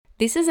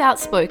This is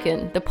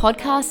Outspoken, the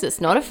podcast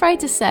that's not afraid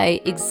to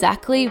say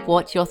exactly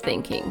what you're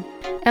thinking.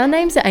 Our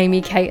names are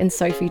Amy, Kate and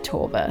Sophie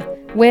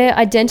Torber. We're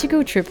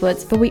identical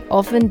triplets, but we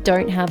often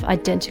don't have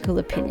identical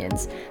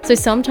opinions, so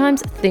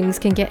sometimes things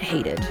can get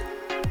heated.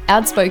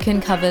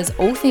 Outspoken covers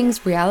all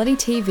things reality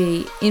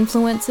TV,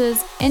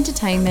 influencers,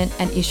 entertainment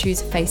and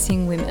issues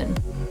facing women.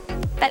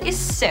 That is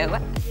so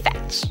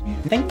fetch.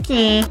 Thank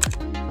you.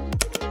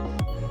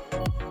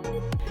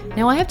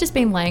 Now, I have just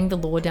been laying the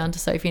law down to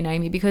Sophie and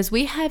Amy because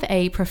we have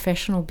a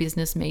professional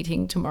business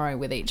meeting tomorrow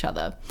with each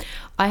other.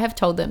 I have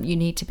told them you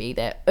need to be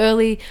there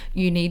early.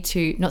 You need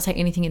to not say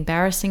anything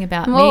embarrassing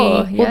about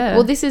me. Yeah.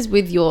 Well, this is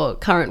with your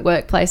current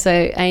workplace. So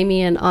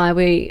Amy and I,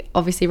 we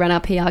obviously run our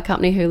PR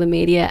company, Hula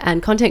Media,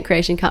 and content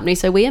creation company.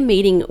 So we are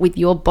meeting with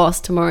your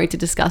boss tomorrow to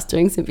discuss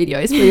doing some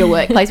videos for your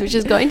workplace, which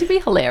is going to be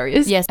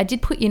hilarious. Yes, I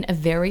did put in a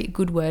very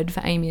good word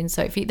for Amy and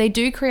Sophie. They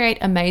do create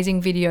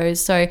amazing videos,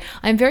 so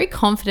I'm very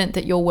confident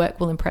that your work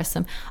will impress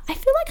them. I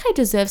feel like I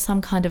deserve some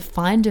kind of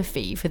finder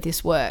fee for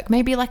this work,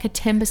 maybe like a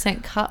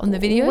 10% cut on the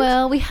videos.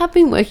 Well, we have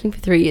been working for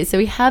 3 years, so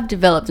we have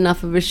developed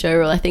enough of a show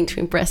reel, I think, to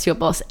impress your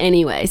boss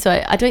anyway.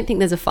 So I don't think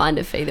there's a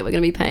finder fee that we're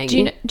going to be paying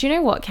you. Do you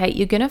know what, Kate?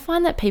 You're going to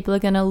find that people are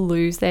going to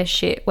lose their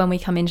shit when we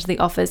come into the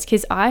office,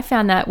 because I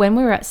found that when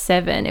we were at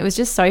 7, it was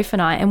just Soph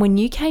and I, and when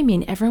you came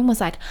in, everyone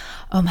was like,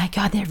 oh my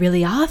God, there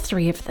really are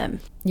 3 of them.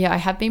 Yeah, I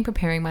have been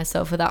preparing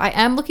myself for that. I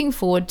am looking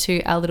forward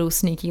to our little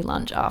sneaky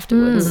lunch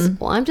afterwards.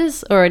 Well, I'm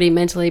just already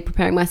mentally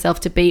preparing myself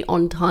to be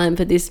on time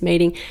for this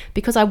meeting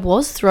because I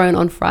was thrown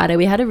on Friday.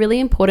 We had a really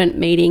important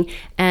meeting,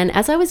 and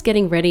as I was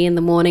getting ready in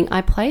the morning,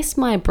 I placed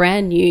my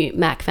brand new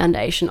MAC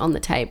foundation on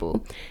the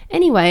table.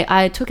 Anyway,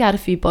 I took out a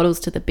few bottles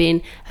to the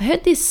bin. I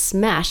heard this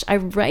smash. I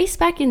raced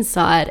back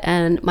inside,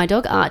 and my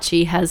dog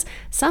Archie has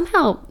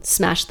somehow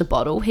smashed the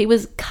bottle. He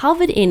was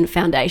covered in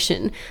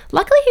foundation.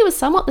 Luckily, he was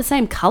somewhat the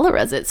same color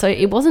as it, so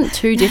it wasn't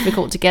too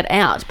difficult to get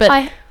out.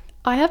 But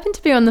I happened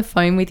to be on the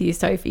phone with you,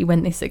 Sophie,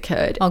 when this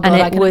occurred. Oh, God,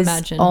 and I can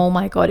imagine. Oh,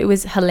 my God, it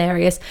was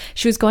hilarious.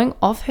 She was going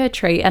off her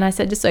tree, and I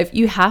said to Sophie,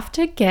 you have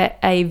to get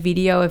a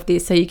video of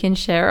this so you can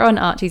share it on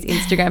Archie's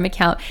Instagram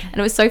account. And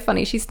it was so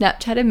funny. She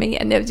Snapchatted me,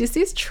 and there was just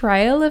this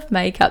trail of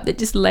makeup that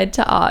just led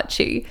to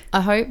Archie.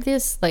 I hope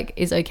this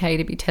is okay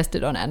to be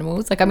tested on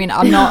animals.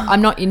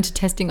 I'm not into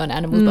testing on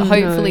animals, but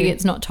hopefully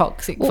it's not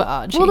toxic for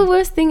Archie. Well, the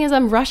worst thing is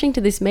I'm rushing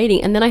to this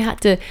meeting, and then I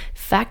had to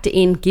factor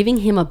in giving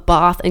him a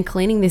bath and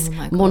cleaning this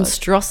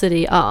monstrosity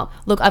up.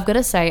 Look, I've got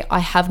to say, I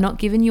have not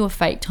given you a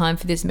fake time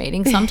for this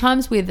meeting.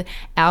 Sometimes with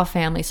our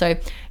family, so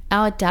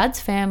our dad's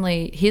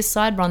family, his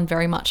side run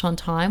very much on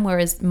time,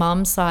 whereas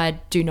mum's side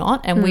do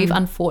not, and we've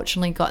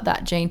unfortunately got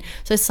that gene.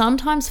 So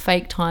sometimes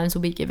fake times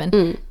will be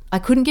given. I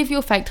couldn't give you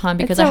a fake time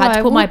because I had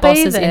to put my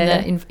bosses in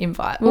the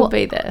invite. We'll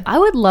be there. I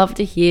would love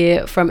to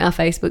hear from our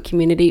Facebook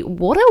community,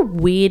 what are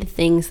weird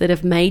things that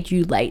have made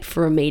you late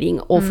for a meeting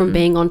or from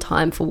being on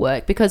time for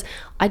work? Because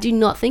I do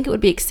not think it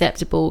would be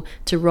acceptable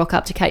to rock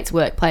up to Kate's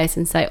workplace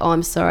and say, oh,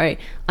 I'm sorry,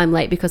 I'm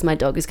late because my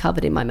dog is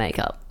covered in my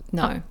makeup.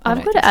 No,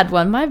 I've got to add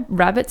one. My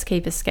rabbits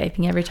keep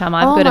escaping every time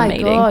I've got a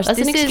meeting. Gosh, That's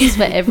an excuse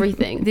for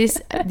everything.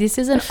 This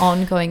is an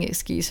ongoing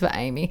excuse for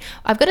Amy.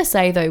 I've got to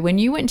say though, when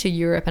you went to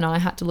Europe and I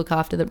had to look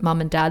after the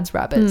mum and dad's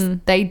rabbits,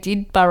 they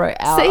did burrow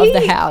out of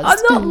the house.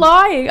 I'm not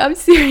lying. I'm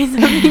serious.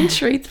 I'm being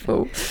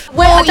truthful.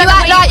 Well, you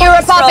act like you're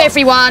above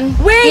everyone.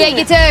 Yeah,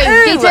 you do.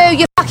 You do.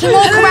 You fucking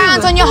walk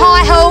around on your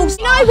high heels.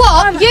 You know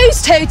what? You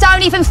two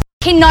don't even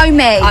fucking know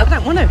me. I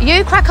don't want to.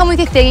 You crack on with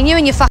your thing, and you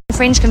and your fucking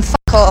fringe can fuck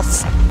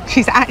off.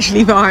 She's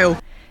actually vile.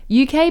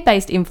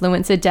 UK-based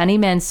influencer Dani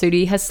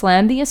Mansutti has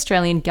slammed the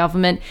Australian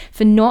government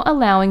for not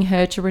allowing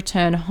her to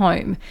return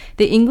home.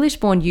 The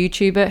English-born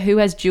YouTuber, who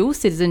has dual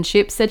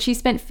citizenship, said she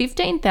spent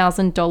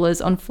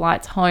 $15,000 on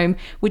flights home,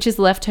 which has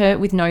left her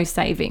with no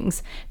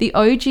savings. The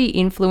OG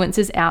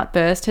influencer's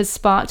outburst has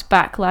sparked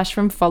backlash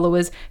from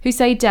followers who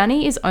say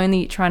Dani is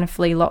only trying to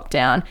flee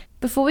lockdown.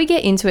 Before we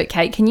get into it,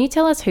 Kate, can you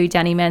tell us who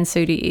Dani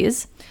Mansutti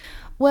is?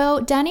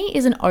 Well, Dani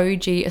is an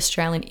OG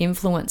Australian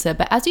influencer,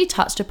 but as you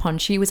touched upon,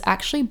 she was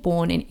actually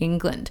born in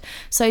England.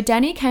 So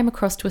Dani came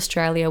across to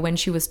Australia when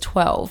she was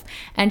 12,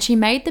 and she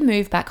made the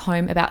move back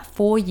home about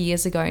 4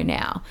 years ago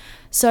now.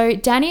 So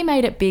Dani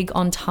made it big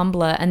on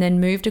Tumblr and then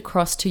moved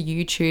across to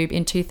YouTube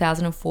in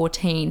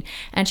 2014,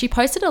 and she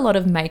posted a lot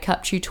of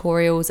makeup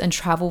tutorials and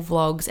travel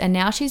vlogs, and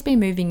now she's been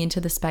moving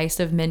into the space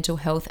of mental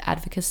health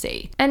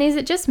advocacy. And is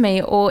it just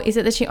me, or is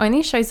it that she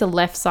only shows the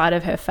left side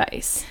of her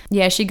face?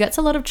 Yeah, she gets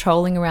a lot of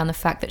trolling around the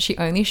fact that she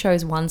only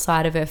shows one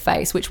side of her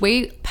face, which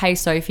we pay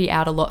Sophie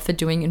out a lot for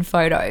doing in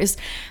photos.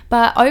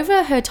 But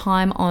over her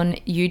time on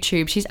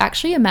YouTube, she's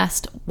actually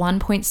amassed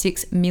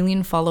 1.6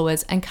 million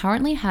followers and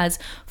currently has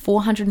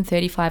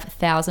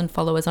 435,000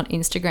 followers on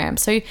Instagram.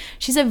 So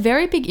she's a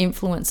very big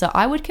influencer.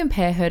 I would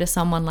compare her to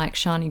someone like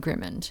Shani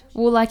Grimmond.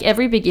 Well, like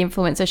every big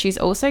influencer, she's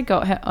also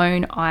got her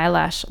own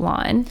eyelash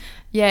line.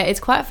 Yeah, it's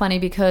quite funny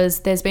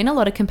because there's been a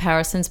lot of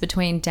comparisons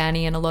between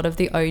Dani and a lot of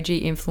the OG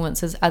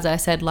influencers, as I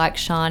said, like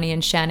Shani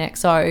and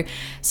ShanXO.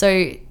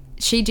 So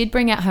She did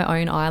bring out her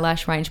own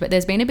eyelash range, but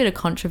there's been a bit of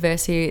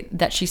controversy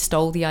that she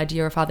stole the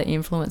idea of other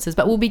influencers.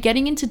 But we'll be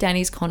getting into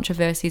Dani's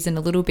controversies in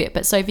a little bit.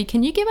 But Sophie,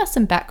 can you give us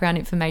some background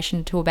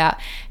information about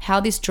how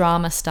this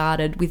drama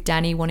started with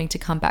Dani wanting to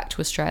come back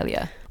to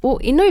Australia? Well,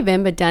 in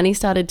November, Dani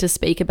started to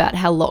speak about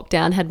how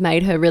lockdown had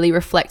made her really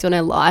reflect on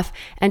her life,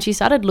 and she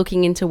started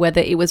looking into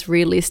whether it was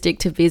realistic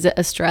to visit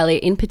Australia,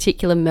 in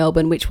particular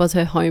Melbourne, which was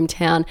her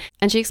hometown.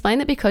 And she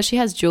explained that because she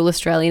has dual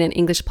Australian and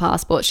English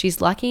passports, she's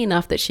lucky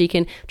enough that she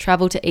can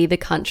travel to either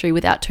country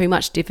without too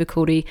much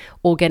difficulty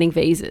or getting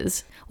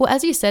visas. Well,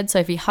 as you said,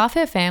 Sophie, half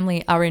her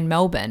family are in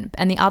Melbourne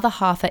and the other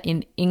half are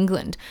in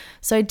England.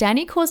 So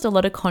Dani caused a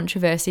lot of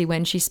controversy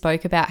when she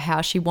spoke about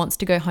how she wants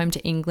to go home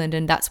to England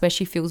and that's where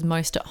she feels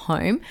most at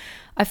home.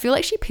 I feel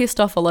like she pissed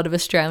off a lot of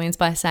Australians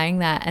by saying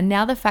that. And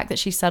now the fact that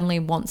she suddenly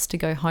wants to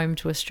go home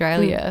to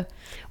Australia.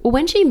 Well,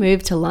 when she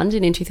moved to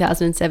London in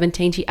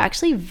 2017, she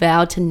actually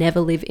vowed to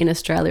never live in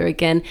Australia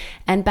again.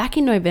 And back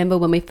in November,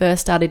 when we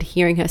first started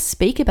hearing her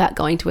speak about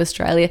going to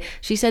Australia,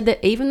 she said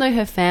that even though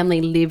her family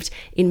lived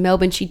in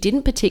Melbourne, she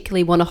didn't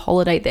particularly want a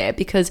holiday there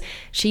because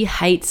she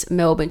hates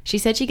Melbourne. She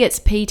said she gets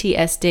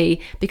PTSD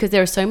because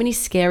there are so many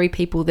scary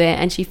people there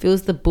and she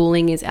feels the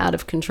bullying is out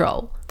of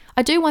control.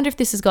 I do wonder if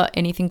this has got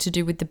anything to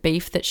do with the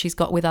beef that she's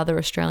got with other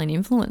Australian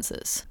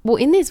influencers. Well,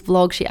 in this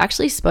vlog, she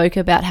actually spoke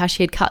about how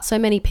she had cut so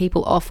many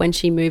people off when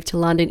she moved to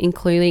London,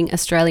 including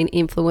Australian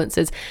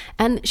influencers.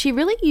 And she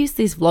really used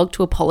this vlog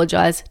to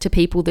apologise to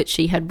people that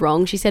she had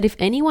wronged. She said, if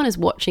anyone is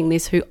watching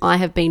this who I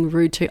have been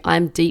rude to,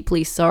 I'm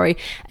deeply sorry.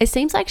 It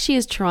seems like she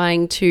is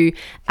trying to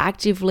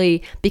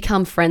actively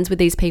become friends with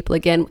these people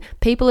again.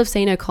 People have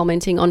seen her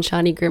commenting on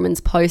Shani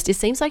Grimmon's post. It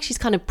seems like she's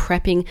kind of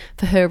prepping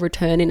for her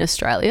return in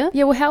Australia.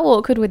 Yeah, well, how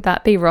awkward would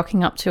that be,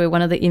 rocking up to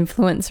one of the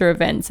influencer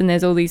events and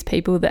there's all these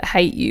people that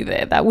hate you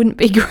there? That wouldn't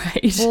be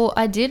great. Well,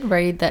 I did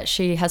read that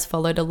she has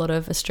followed a lot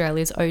of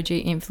Australia's OG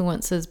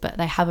influencers, but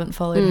they haven't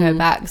followed her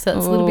back, so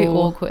it's a little bit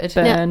awkward.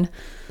 Burn.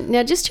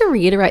 Now, just to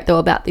reiterate though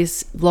about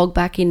this vlog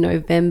back in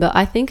November,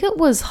 I think it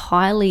was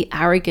highly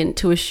arrogant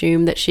to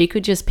assume that she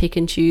could just pick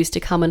and choose to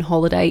come on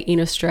holiday in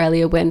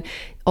Australia when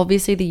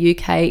obviously the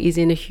UK is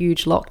in a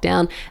huge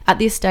lockdown. At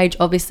this stage,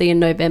 obviously in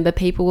November,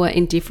 people were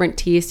in different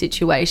tier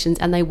situations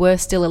and they were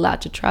still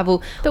allowed to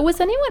travel. But was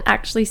anyone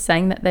actually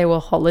saying that they were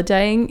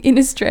holidaying in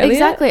Australia?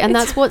 Exactly, and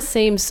that's what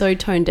seems so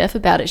tone deaf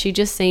about it. She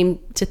just seemed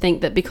to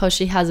think that because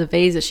she has a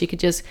visa, she could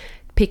just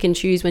pick and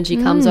choose when she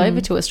comes over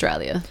to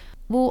Australia.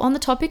 Well, on the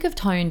topic of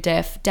tone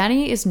deaf,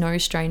 Dani is no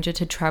stranger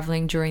to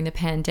travelling during the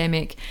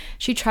pandemic.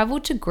 She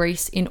travelled to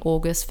Greece in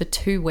August for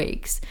 2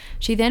 weeks.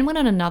 She then went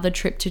on another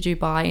trip to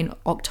Dubai in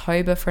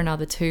October for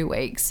another 2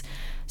 weeks.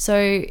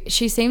 So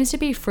she seems to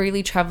be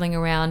freely travelling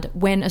around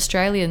when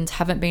Australians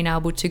haven't been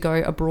able to go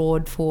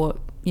abroad for,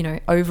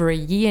 over a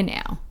year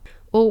now.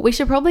 Well, we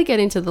should probably get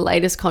into the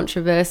latest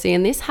controversy,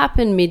 and this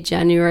happened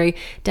mid-January.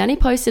 Dani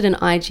posted an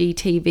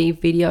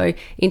IGTV video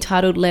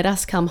entitled Let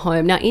Us Come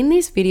Home. Now, in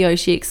this video,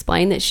 she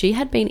explained that she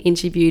had been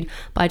interviewed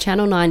by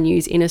Channel 9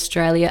 News in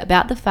Australia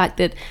about the fact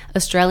that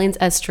Australians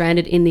are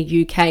stranded in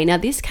the UK. Now,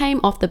 this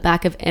came off the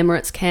back of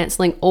Emirates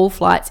cancelling all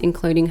flights,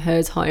 including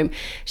hers home.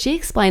 She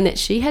explained that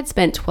she had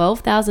spent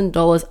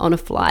 $12,000 on a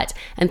flight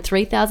and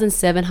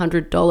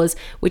 $3,700,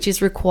 which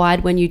is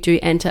required when you do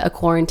enter a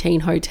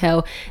quarantine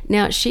hotel.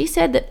 Now, she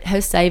said that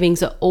her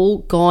savings are all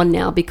gone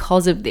now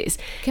because of this.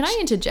 Can I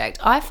interject?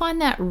 I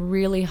find that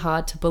really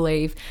hard to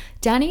believe.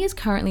 Dani is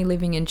currently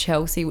living in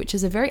Chelsea, which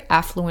is a very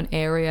affluent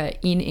area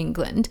in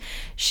England.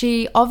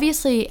 She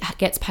obviously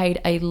gets paid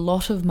a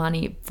lot of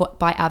money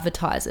by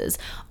advertisers.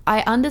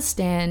 I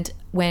understand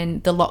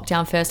when the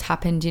lockdown first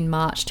happened in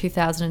March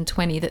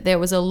 2020 that there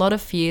was a lot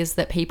of fears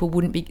that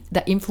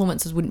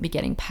influencers wouldn't be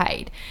getting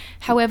paid.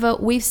 However,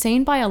 we've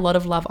seen by a lot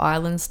of Love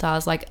Island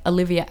stars like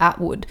Olivia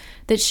Attwood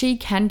that she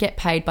can get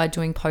paid by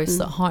doing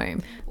posts at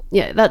home.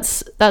 Yeah,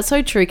 that's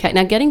so true, Kate.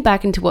 Now, getting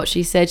back into what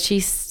she said,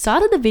 she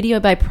started the video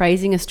by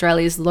praising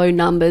Australia's low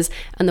numbers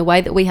and the way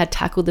that we had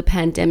tackled the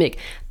pandemic.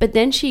 But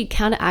then she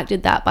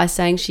counteracted that by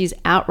saying she's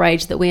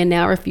outraged that we are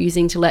now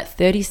refusing to let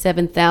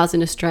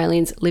 37,000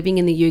 Australians living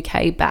in the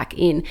UK back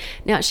in.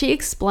 Now, she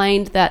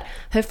explained that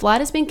her flight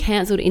has been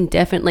cancelled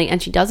indefinitely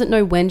and she doesn't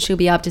know when she'll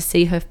be able to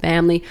see her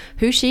family,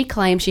 who she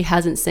claims she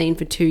hasn't seen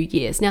for 2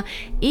 years. Now,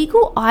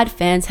 eagle-eyed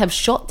fans have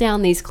shot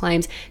down these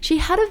claims. She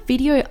had a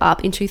video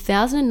up in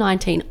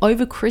 2019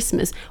 over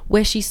Christmas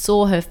where she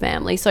saw her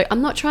family. So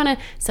I'm not trying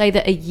to say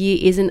that a year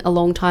isn't a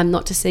long time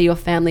not to see your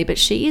family, but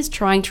she is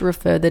trying to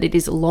refer that it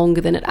is longer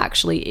than it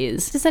actually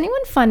is. Does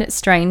anyone find it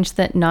strange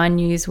that 9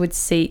 News would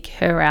seek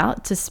her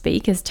out to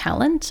speak as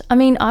talent? I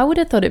mean, I would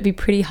have thought it'd be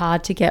pretty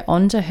hard to get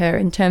onto her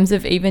in terms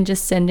of even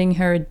just sending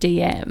her a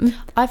DM.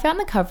 I found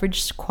the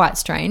coverage quite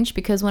strange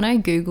because when I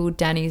googled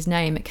Dani's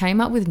name, it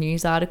came up with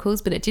news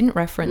articles, but it didn't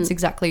reference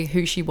exactly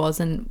who she was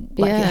and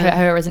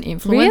her as an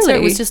influencer. Really?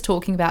 It was just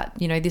talking about,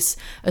 this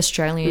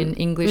Australian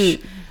English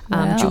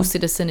dual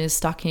citizen is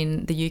stuck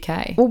in the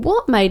UK. Well,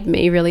 what made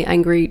me really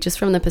angry, just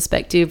from the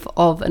perspective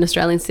of an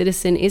Australian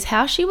citizen, is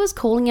how she was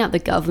calling out the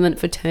government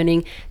for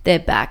turning their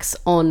backs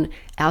on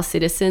our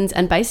citizens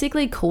and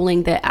basically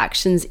calling their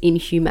actions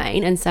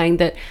inhumane and saying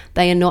that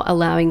they are not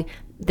allowing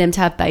them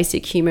to have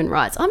basic human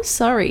rights. I'm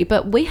sorry,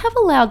 but we have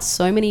allowed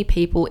so many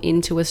people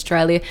into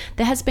Australia.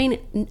 There has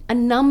been a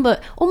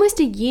number, almost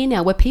a year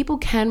now, where people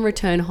can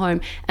return home.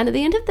 And at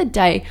the end of the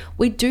day,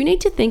 we do need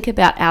to think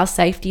about our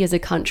safety as a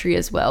country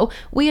as well.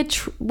 We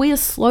are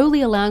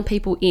slowly allowing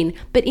people in,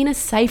 but in a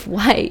safe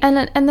way.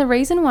 And the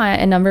reason why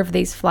a number of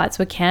these flights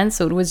were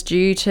cancelled was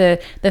due to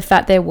the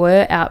fact there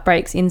were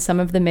outbreaks in some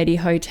of the Medi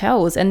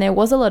hotels, and there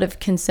was a lot of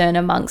concern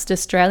amongst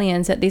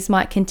Australians that this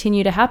might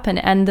continue to happen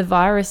and the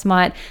virus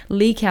might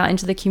leak out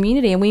into the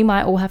community, and we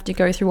might all have to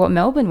go through what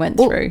Melbourne went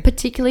through.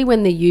 Particularly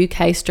when the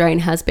UK strain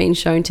has been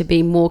shown to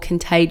be more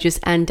contagious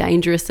and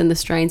dangerous than the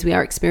strains we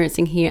are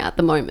experiencing here at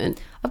the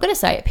moment. I've got to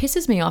say, it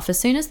pisses me off. As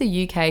soon as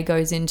the UK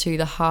goes into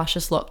the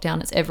harshest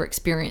lockdown it's ever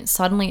experienced,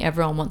 suddenly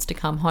everyone wants to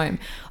come home.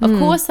 Of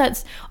course,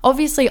 that's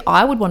obviously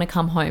I would want to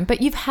come home,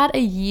 but you've had a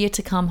year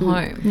to come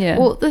home. Yeah.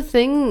 Well, the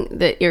thing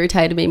that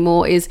irritated me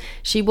more is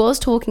she was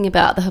talking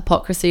about the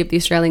hypocrisy of the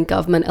Australian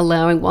government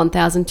allowing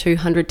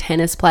 1,200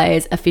 tennis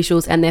players,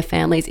 officials and their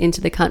families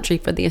into the country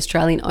for the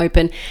Australian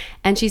Open.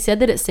 And she said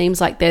that it seems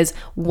like there's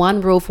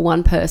one rule for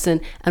one person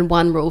and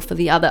one rule for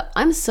the other.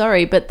 I'm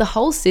sorry, but the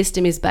whole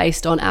system is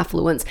based on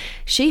affluence.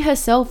 She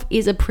herself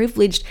is a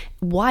privileged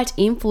white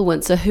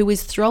influencer who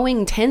is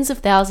throwing tens of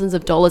thousands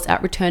of dollars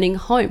at returning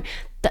home.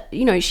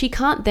 She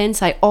can't then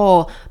say,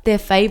 oh, they're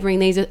favouring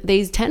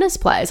these tennis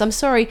players. I'm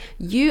sorry,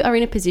 you are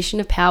in a position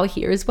of power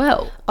here as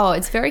well. Oh,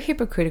 it's very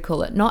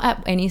hypocritical. Not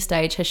at any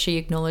stage has she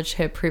acknowledged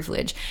her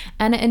privilege.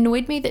 And it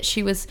annoyed me that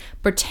she was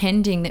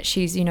pretending that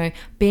she's,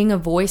 being a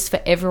voice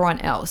for everyone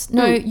else.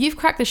 No, you've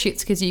cracked the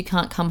shits because you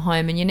can't come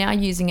home, and you're now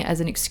using it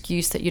as an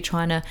excuse that you're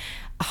trying to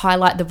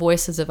highlight the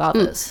voices of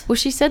others. Well,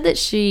 she said that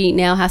she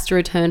now has to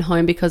return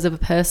home because of a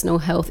personal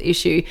health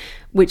issue,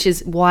 which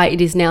is why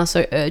it is now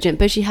so urgent,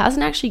 but she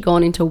hasn't actually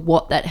gone into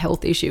what that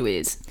health issue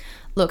is.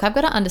 Look, I've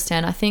got to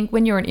understand, I think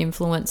when you're an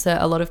influencer,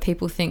 a lot of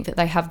people think that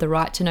they have the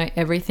right to know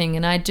everything,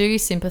 and I do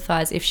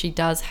sympathise if she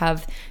does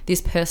have this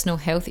personal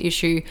health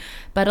issue,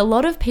 but a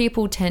lot of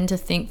people tend to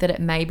think that it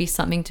may be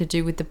something to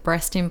do with the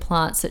breast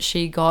implants that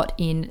she got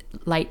in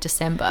late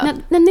December.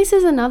 Now, and this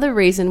is another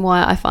reason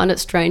why I find it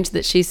strange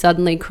that she's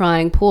suddenly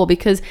crying poor,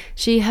 because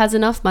she has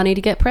enough money to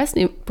get breast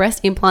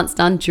implants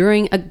done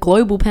during a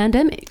global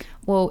pandemic.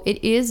 Well,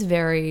 it is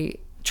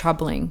very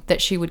troubling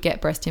that she would get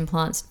breast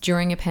implants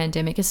during a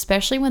pandemic,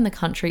 especially when the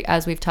country,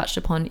 as we've touched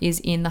upon, is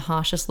in the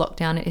harshest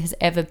lockdown it has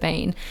ever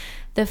been.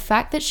 The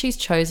fact that she's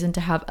chosen to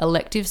have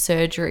elective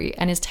surgery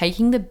and is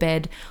taking the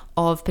bed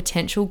of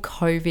potential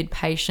COVID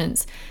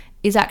patients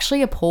is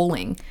actually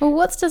appalling. Well,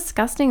 what's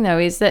disgusting though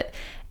is that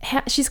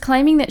she's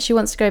claiming that she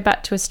wants to go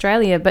back to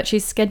Australia, but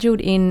she's scheduled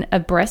in a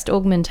breast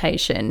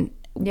augmentation.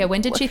 Yeah,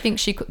 when did she think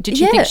she could? Did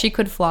she think she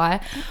could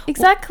fly?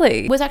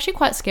 Exactly. It was actually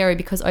quite scary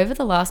because over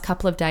the last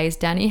couple of days,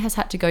 Dani has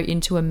had to go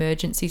into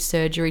emergency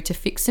surgery to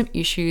fix some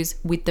issues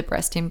with the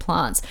breast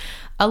implants.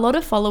 A lot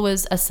of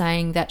followers are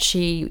saying that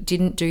she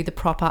didn't do the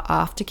proper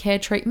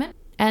aftercare treatment.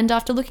 And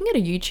after looking at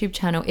a YouTube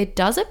channel, it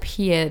does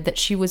appear that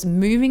she was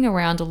moving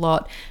around a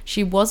lot.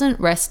 She wasn't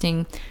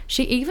resting.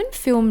 She even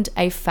filmed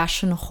a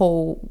fashion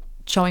haul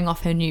showing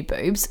off her new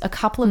boobs a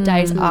couple of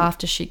days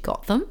after she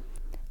got them.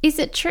 Is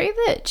it true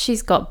that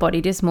she's got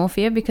body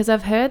dysmorphia? Because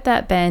I've heard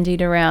that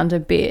bandied around a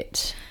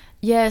bit.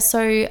 Yeah,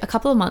 so a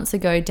couple of months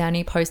ago,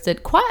 Dani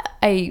posted quite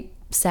a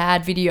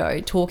sad video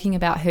talking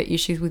about her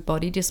issues with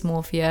body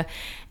dysmorphia.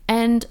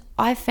 And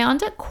I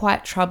found it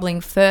quite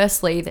troubling,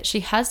 firstly, that she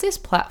has this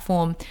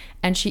platform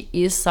and she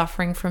is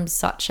suffering from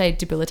such a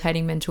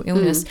debilitating mental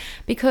illness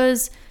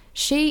because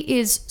she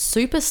is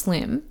super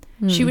slim.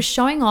 She was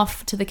showing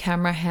off to the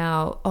camera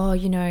how,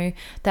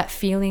 that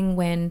feeling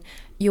when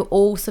you're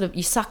all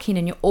you suck in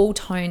and you're all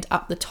toned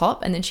up the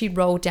top, and then she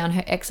rolled down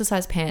her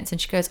exercise pants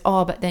and she goes,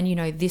 but then,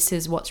 this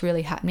is what's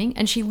really happening.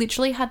 And she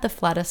literally had the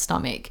flattest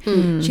stomach.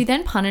 She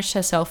then punished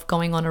herself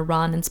going on a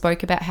run and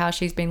spoke about how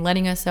she's been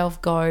letting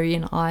herself go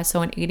in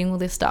ISO and eating all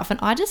this stuff. And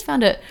I just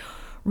found it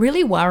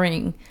really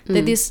worrying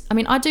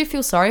that I do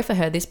feel sorry for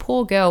her. This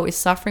poor girl is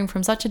suffering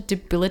from such a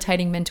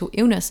debilitating mental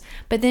illness,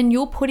 but then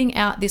you're putting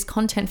out this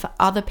content for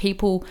other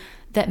people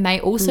that may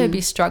also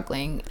be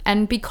struggling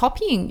and be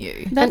copying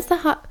you. That's the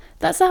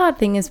hard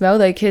thing as well,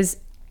 though, because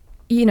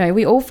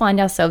we all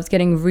find ourselves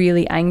getting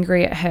really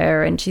angry at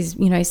her, and she's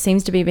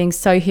seems to be being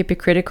so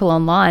hypocritical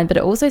online, but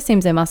it also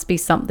seems there must be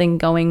something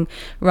going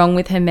wrong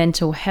with her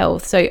mental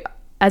health. So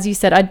as you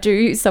said, I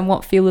do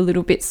somewhat feel a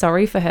little bit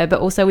sorry for her, but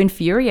also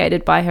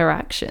infuriated by her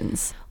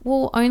actions.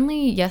 Well,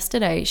 only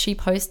yesterday she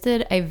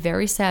posted a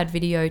very sad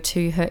video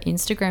to her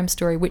Instagram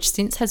story, which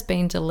since has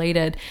been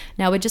deleted.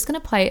 Now we're just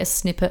going to play a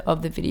snippet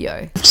of the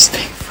video. I'm just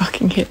being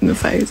fucking hit in the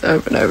face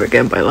over and over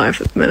again by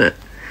life at the minute.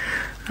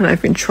 And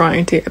I've been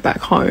trying to get back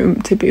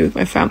home to be with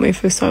my family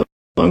for so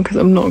long because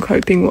I'm not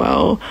coping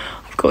well.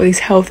 I've got these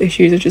health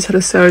issues. I just had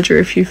a surgery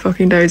a few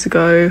fucking days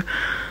ago.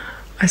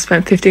 I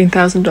spent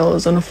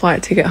 $15,000 on a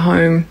flight to get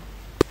home.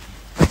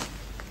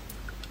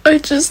 I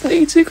just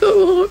need to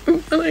go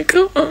home and I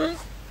can't.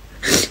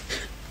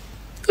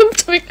 I'm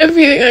doing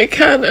everything I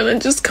can and I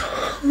just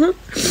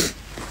can't.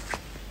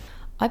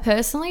 I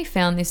personally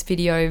found this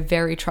video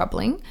very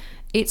troubling.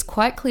 It's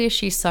quite clear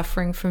she's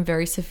suffering from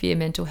very severe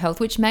mental health,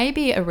 which may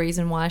be a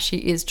reason why she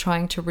is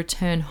trying to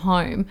return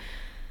home.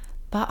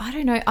 But I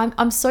don't know,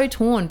 I'm so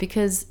torn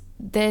because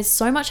there's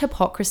so much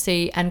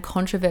hypocrisy and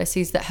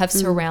controversies that have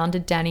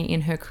surrounded Dani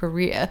in her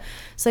career.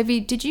 So,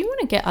 V, did you want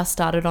to get us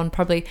started on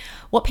probably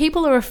what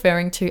people are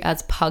referring to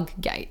as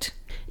Puggate?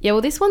 Yeah,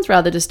 well, this one's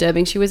rather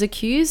disturbing. She was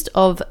accused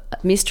of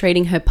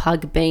mistreating her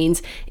pug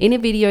Beans. In a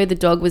video, the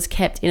dog was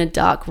kept in a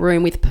dark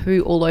room with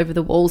poo all over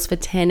the walls for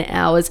 10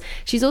 hours.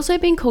 She's also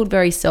been called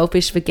very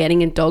selfish for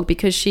getting a dog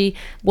because she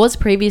was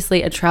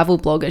previously a travel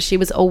blogger. She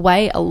was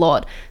away a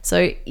lot.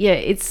 So,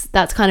 yeah,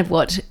 that's kind of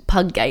what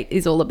Puggate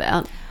is all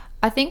about.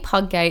 I think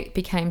Puggate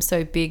became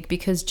so big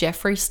because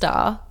Jeffree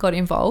Star got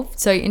involved.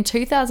 So in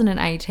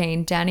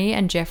 2018, Dani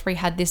and Jeffree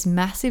had this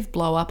massive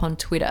blow up on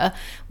Twitter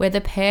where the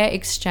pair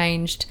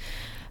exchanged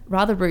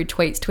rather rude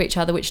tweets to each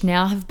other, which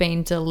now have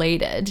been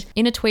deleted.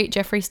 In a tweet,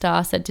 Jeffree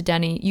Star said to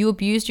Dani, "You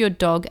abused your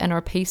dog and are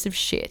a piece of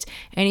shit.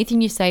 Anything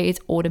you say is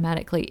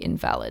automatically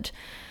invalid."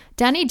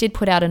 Dani did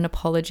put out an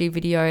apology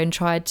video and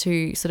tried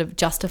to sort of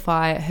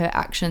justify her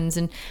actions,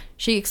 and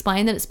she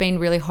explained that it's been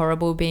really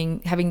horrible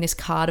having this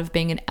card of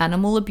being an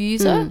animal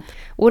abuser.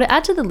 Well, to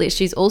add to the list,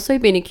 she's also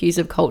been accused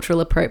of cultural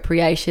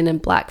appropriation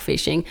and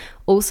blackfishing.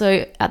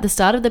 Also, at the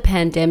start of the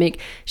pandemic,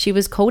 she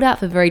was called out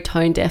for very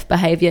tone-deaf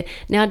behaviour.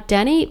 Now,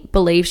 Dani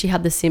believes she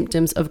had the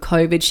symptoms of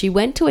COVID. She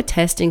went to a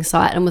testing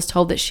site and was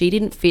told that she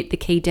didn't fit the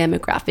key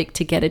demographic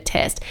to get a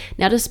test.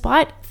 Now,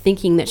 despite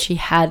thinking that she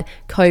had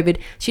COVID,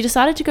 she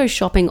decided to go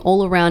shopping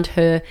all around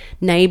her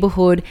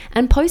neighbourhood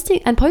and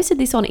posted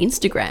this on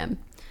Instagram.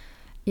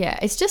 Yeah,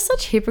 it's just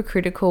such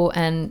hypocritical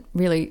and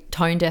really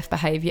tone-deaf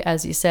behaviour,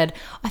 as you said.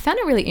 I found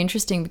it really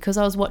interesting because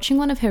I was watching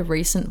one of her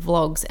recent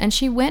vlogs and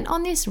she went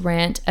on this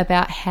rant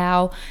about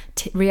how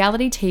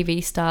reality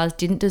TV stars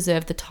didn't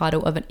deserve the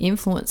title of an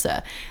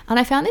influencer. And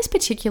I found this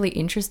particularly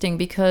interesting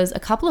because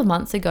a couple of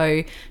months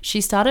ago, she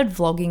started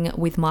vlogging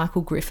with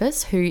Michael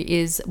Griffiths, who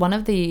is one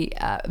of the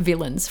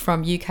villains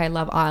from UK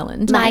Love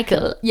Island.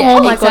 Michael. Yeah,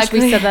 oh my exactly.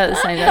 gosh, we said that the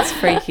same. That's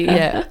freaky.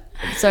 Yeah.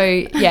 So,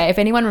 yeah, if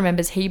anyone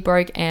remembers, he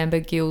broke Amber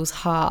Gill's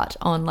heart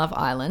on Love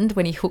Island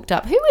when he hooked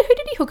up. Who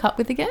did he hook up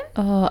with again?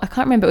 Oh, I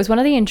can't remember. It was one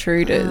of the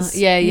intruders.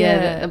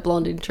 A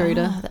blonde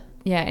intruder.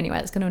 Anyway,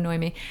 that's going to annoy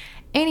me.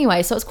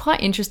 Anyway, so it's quite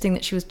interesting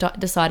that she was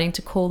deciding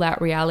to call out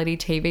reality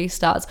TV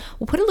stars.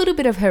 We'll put a little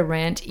bit of her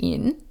rant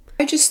in.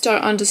 I just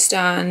don't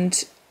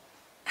understand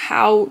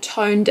how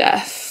tone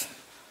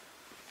deaf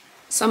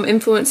some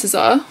influencers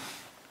are.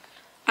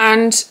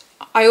 And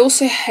I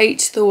also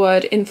hate the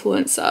word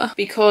influencer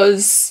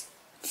because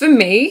for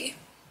me,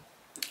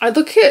 I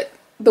look at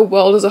the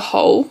world as a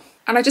whole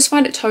and I just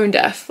find it tone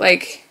deaf.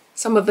 Like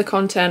some of the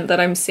content that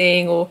I'm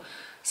seeing or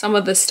some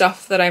of the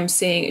stuff that I'm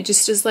seeing, it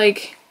just is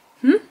like,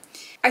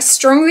 I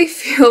strongly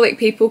feel like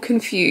people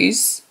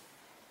confuse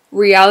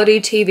reality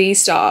TV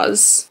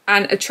stars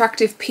and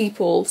attractive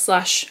people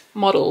 /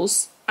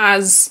 models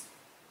as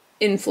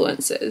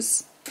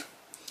influencers.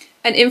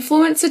 An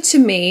influencer to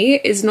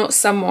me is not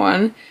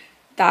someone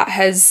that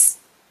has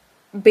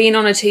been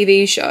on a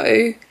TV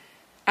show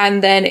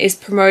and then is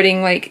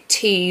promoting like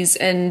teas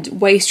and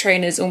waist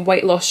trainers and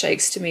weight loss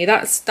shakes to me.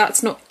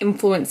 That's not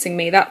influencing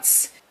me.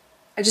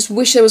 I just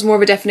wish there was more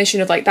of a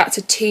definition of like, that's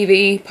a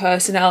TV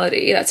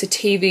personality, that's a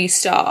TV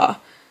star.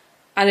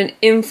 And an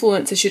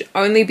influencer should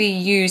only be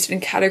used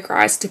and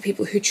categorized to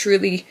people who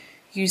truly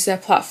use their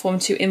platform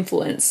to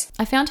influence.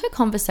 I found her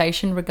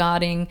conversation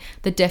regarding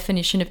the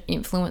definition of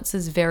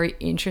influencers very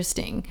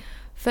interesting.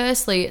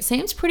 Firstly, it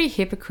seems pretty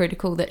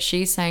hypocritical that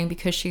she's saying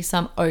because she's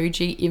some OG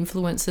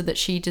influencer that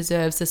she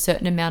deserves a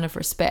certain amount of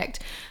respect,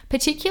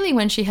 particularly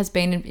when she has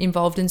been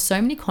involved in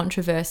so many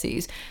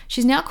controversies.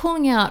 She's now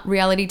calling out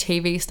reality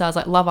TV stars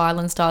like Love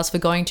Island stars for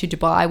going to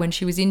Dubai when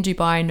she was in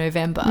Dubai in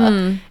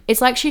November.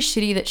 It's like she's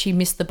shitty that she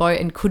missed the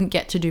boat and couldn't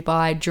get to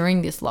Dubai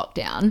during this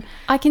lockdown.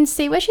 I can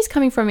see where she's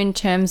coming from in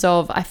terms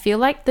of, I feel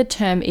like the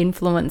term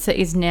influencer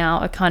is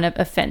now a kind of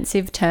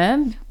offensive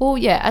term. Well,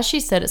 yeah, as she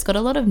said, it's got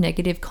a lot of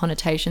negative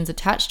connotations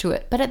attached to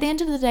it. But at the end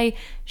of the day,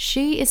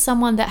 she is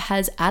someone that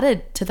has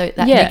added to that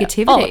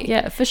negativity. Oh,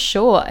 yeah, for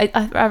sure.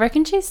 I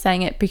reckon she's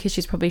saying it because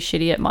she's probably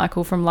shitty at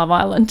Michael from Love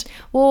Island.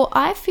 Well,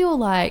 I feel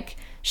like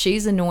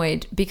she's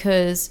annoyed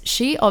because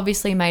she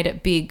obviously made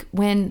it big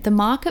when the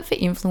market for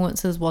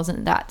influencers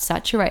wasn't that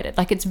saturated.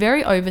 Like, it's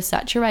very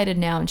oversaturated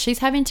now, and she's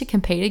having to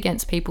compete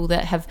against people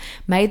that have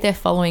made their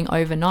following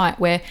overnight,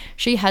 where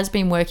she has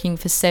been working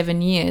for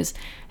 7 years.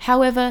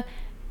 However,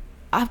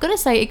 I've got to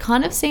say, it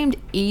kind of seemed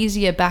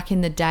easier back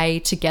in the day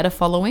to get a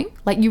following.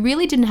 Like, you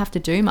really didn't have to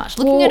do much.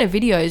 Looking at her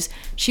videos,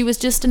 she was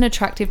just an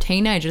attractive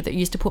teenager that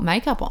used to put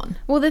makeup on.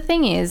 Well, the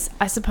thing is,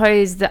 I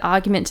suppose the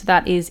argument to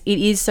that is it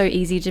is so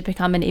easy to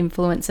become an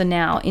influencer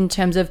now in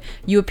terms of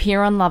you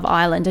appear on Love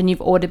Island and you've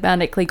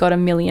automatically got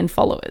 1 million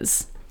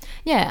followers.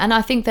 Yeah, and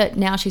I think that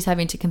now she's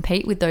having to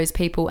compete with those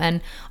people,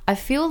 and I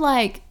feel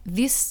like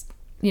this,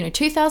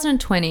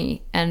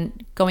 2020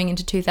 and going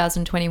into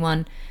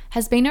 2021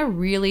 has been a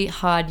really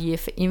hard year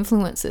for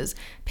influencers.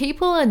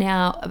 People are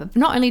now,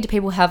 not only do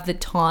people have the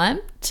time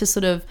to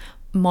sort of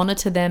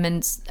monitor them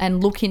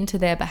and look into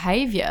their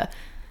behavior,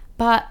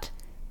 but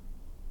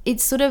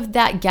it's sort of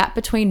that gap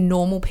between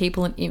normal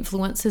people and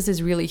influencers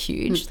is really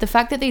huge. The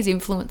fact that these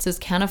influencers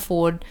can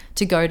afford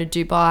to go to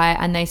Dubai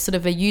and they sort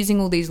of are using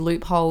all these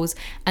loopholes,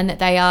 and that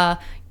they are,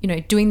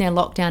 doing their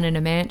lockdown in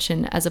a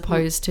mansion as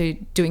opposed to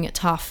doing it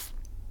tough.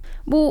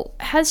 Well,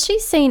 has she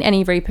seen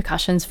any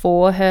repercussions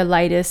for her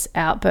latest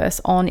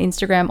outbursts on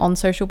Instagram on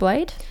Social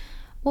Blade?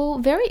 Well,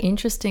 very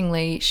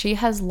interestingly, she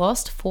has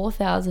lost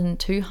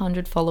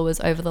 4,200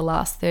 followers over the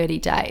last 30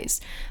 days.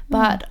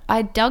 But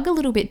I dug a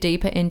little bit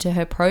deeper into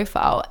her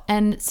profile,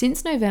 and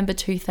since November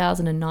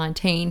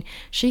 2019,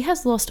 she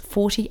has lost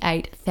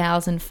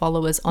 48,000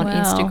 followers on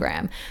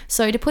Instagram.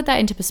 So to put that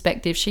into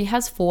perspective, she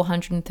has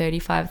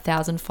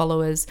 435,000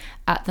 followers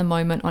at the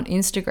moment on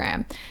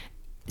Instagram.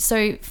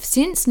 So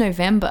since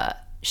November,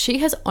 she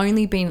has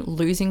only been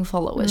losing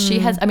followers. She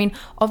has,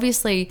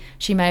 obviously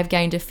she may have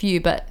gained a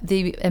few, but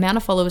the amount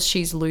of followers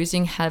she's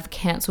losing have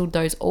cancelled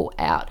those all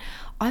out.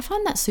 I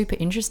find that super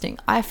interesting.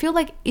 I feel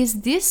like,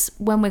 is this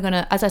when we're going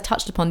to, as I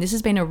touched upon, this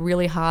has been a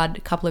really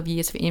hard couple of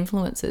years for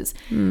influencers.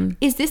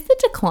 Is this the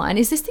decline?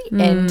 Is this the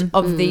end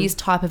of these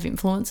type of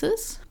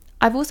influencers?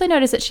 I've also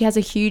noticed that she has a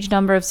huge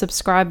number of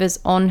subscribers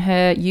on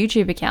her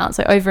YouTube account,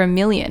 so over 1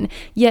 million,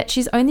 yet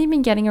she's only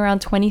been getting around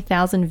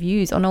 20,000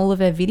 views on all of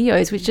her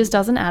videos, which just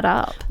doesn't add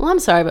up. Well, I'm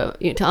sorry, but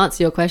to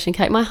answer your question,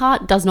 Kate, my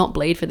heart does not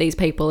bleed for these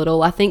people at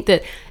all. I think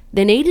that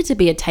there needed to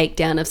be a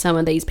takedown of some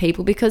of these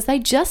people because they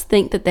just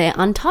think that they're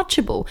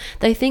untouchable.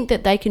 They think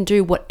that they can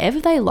do whatever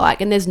they like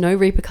and there's no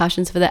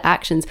repercussions for their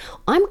actions.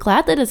 I'm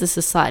glad that as a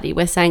society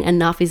we're saying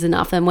enough is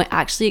enough, and we're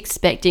actually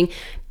expecting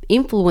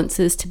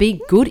influencers to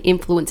be good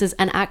influencers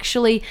and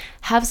actually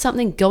have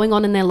something going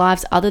on in their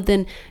lives other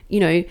than,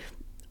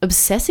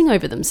 obsessing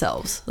over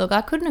themselves. Look, I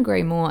couldn't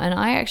agree more, and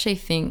I actually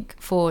think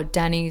for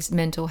Dani's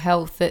mental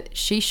health that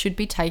she should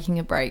be taking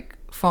a break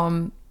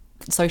from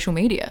social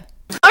media.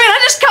 I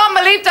just can't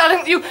believe, darling,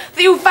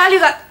 that you value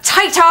that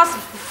tight-ass,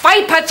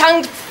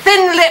 viper-tongued,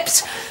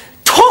 thin-lipped,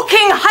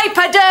 talking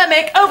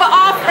hypodermic over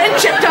our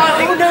friendship,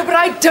 darling. Oh, no, but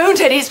I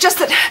don't, Eddie. It's just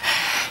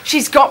that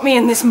she's got me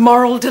in this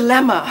moral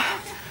dilemma.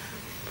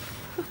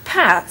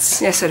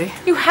 Pats, yes, Eddie,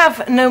 you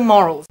have no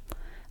morals.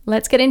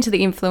 Let's get into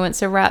the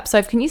influencer wrap.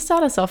 So can you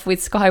start us off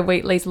with Skye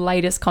Wheatley's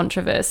latest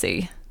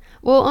controversy?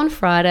 Well, on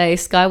Friday,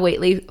 Skye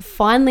Wheatley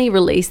finally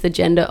released the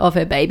gender of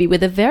her baby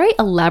with a very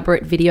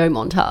elaborate video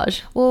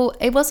montage. Well,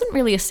 it wasn't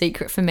really a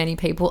secret for many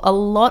people. A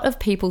lot of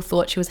people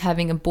thought she was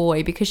having a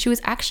boy because she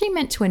was actually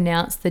meant to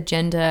announce the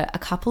gender a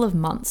couple of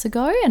months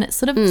ago, and it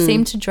sort of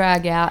seemed to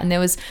drag out, and there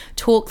was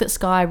talk that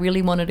Skye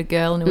really wanted a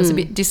girl and it was a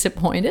bit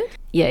disappointed.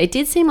 Yeah, it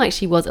did seem like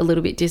she was a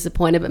little bit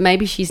disappointed, but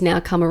maybe she's now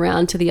come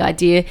around to the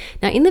idea.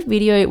 Now, in the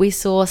video, we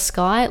saw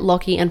Skye,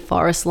 Lockie and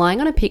Forrest lying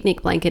on a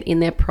picnic blanket in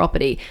their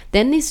property.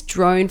 Then this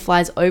drone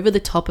flies over the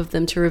top of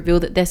them to reveal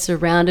that they're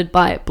surrounded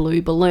by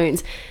blue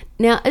balloons.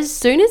 Now, as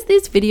soon as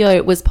this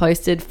video was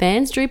posted,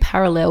 fans drew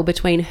parallel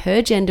between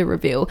her gender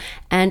reveal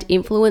and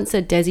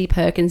influencer Desi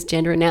Perkins'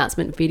 gender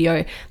announcement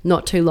video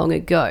not too long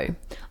ago.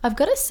 I've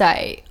got to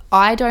say,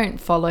 I don't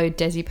follow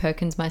Desi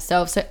Perkins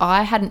myself, so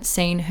I hadn't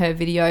seen her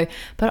video,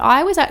 but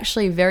I was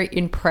actually very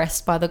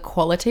impressed by the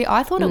quality.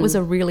 I thought it was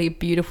a really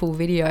beautiful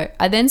video.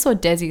 I then saw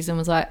Desi's and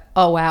was like,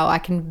 oh wow, I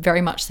can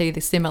very much see the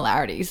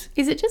similarities.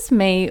 Is it just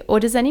me, or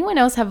does anyone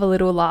else have a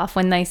little laugh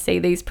when they see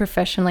these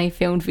professionally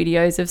filmed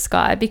videos of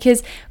Skye?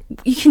 Because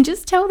you can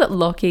just tell that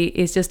Lockie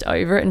is just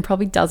over it and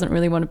probably doesn't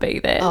really want to be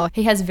there. Oh,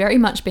 he has very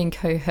much been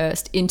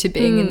coerced into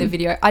being in the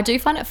video. I do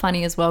find it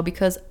funny as well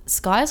because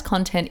Skye's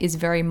content is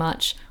very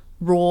much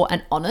raw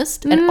and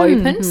honest and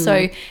open,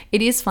 so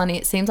it is funny.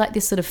 It seems like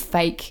this sort of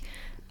fake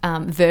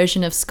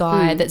version of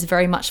Skye that's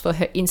very much for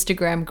her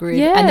Instagram grid,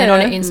 and then on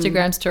her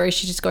Instagram story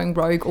she's just going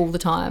rogue all the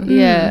time.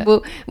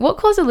 Well, what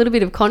caused a little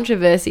bit of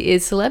controversy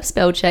is Celeb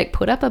Spellcheck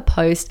put up a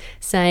post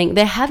saying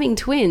they're having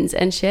twins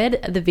and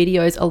shared the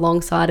videos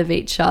alongside of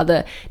each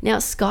other. Now,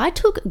 Skye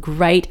took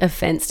great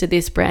offense to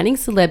this, branding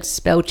Celeb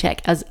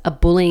Spellcheck as a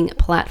bullying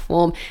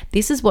platform.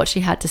 This is what she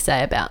had to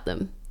say about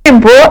them.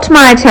 It brought to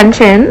my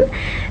attention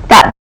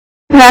that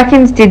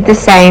Perkins did the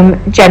same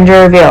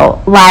gender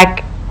reveal.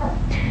 Like,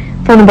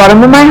 from the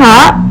bottom of my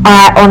heart,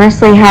 I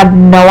honestly had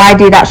no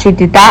idea that she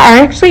did that.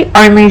 I actually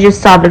only just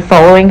started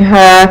following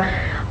her,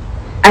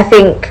 I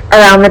think,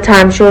 around the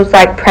time she was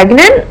like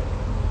pregnant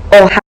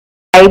or had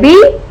a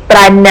baby, but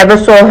I never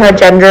saw her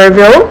gender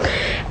reveal.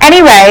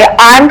 Anyway,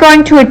 I'm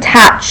going to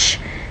attach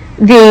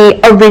the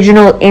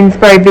original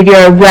inspo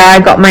video where I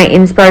got my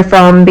inspo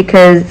from,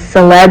 because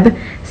Celeb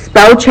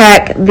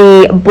Spellcheck,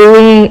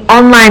 the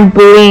online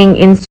bullying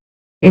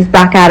is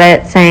back at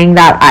it, saying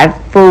that I've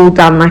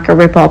done like a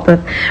rip off of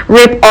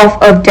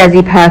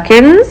Desi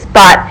Perkins.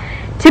 But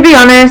to be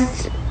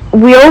honest,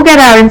 we all get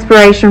our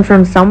inspiration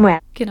from somewhere.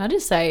 Can I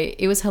just say,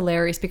 it was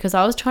hilarious because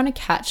I was trying to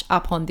catch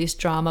up on this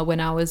drama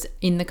when I was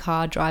in the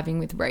car driving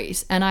with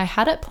Reese, and I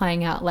had it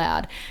playing out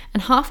loud.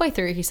 And halfway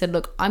through, he said,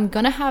 look, I'm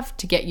going to have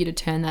to get you to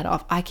turn that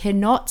off. I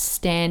cannot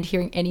stand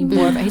hearing any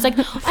more of it. He's like,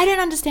 I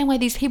don't understand why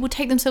these people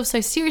take themselves so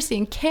seriously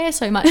and care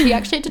so much. He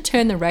actually had to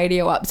turn the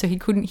radio up so he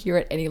couldn't hear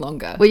it any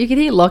longer. Well, you could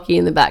hear Lockie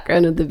in the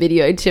background of the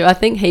video too. I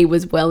think he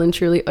was well and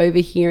truly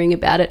overhearing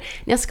about it.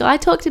 Now, Skye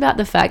talked about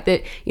the fact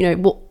that, you know,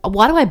 well,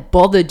 why do I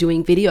bother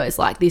doing videos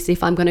like this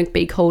if I'm going to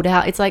be called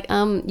out? It's like,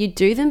 you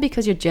do them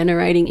because you're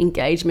generating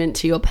engagement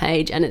to your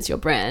page and it's your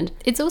brand.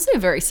 It's also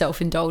very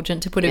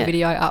self-indulgent to put a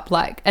video up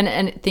like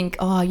and think,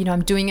 oh, you know,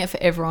 I'm doing it for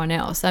everyone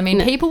else. I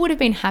mean, people would have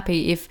been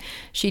happy if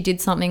she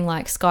did something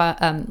like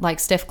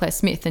Steph Claire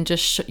Smith and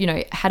just, you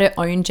know, had her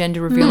own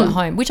gender reveal at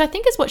home, which I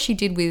think is what she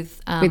did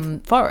with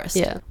Forrest.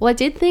 Yeah. Well, I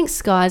did think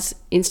Skye's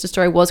Insta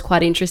story was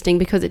quite interesting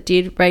because it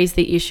did raise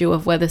the issue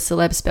of whether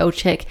Celeb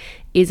Spellcheck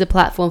is a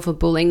platform for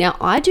bullying. Now,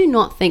 I do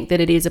not think that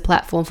it is a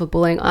platform for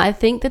bullying. I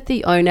think that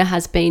the owner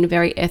has been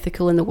very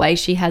ethical in the way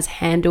she has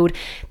handled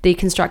the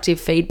constructive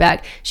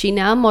feedback. She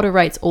now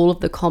moderates all of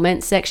the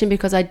comment section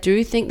because I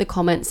do think the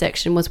comment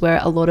section was where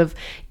a lot of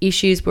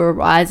issues were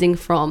arising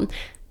from.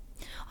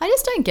 I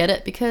just don't get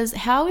it because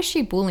how is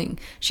she bullying?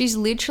 She's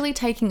literally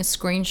taking a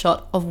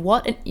screenshot of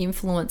what an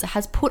influencer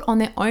has put on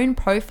their own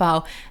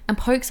profile and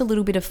pokes a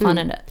little bit of fun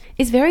at it.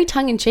 It's very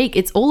tongue-in-cheek.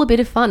 It's all a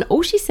bit of fun.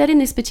 All she said in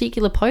this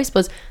particular post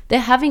was they're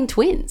having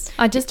twins.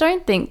 I just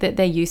don't think that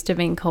they're used to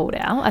being called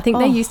out. I think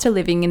they're used to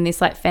living in this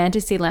like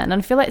fantasy land.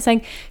 And I feel like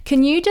saying,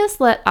 can you just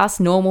let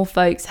us normal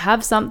folks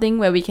have something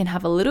where we can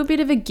have a little bit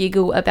of a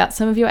giggle about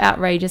some of your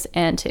outrageous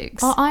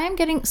antics? Oh, I am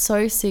getting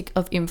so sick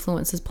of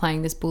influencers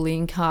playing this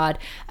bullying card.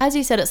 As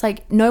you said, it's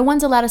like no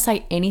one's allowed to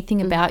say anything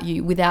about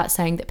you without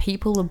saying that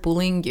people are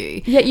bullying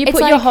you. Yeah, you it's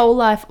put like, your whole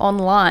life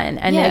online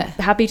and you're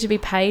happy to be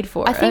paid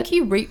for it. I think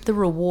you reap the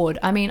reward.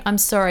 I mean, I'm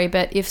sorry,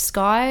 but if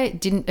Skye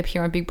didn't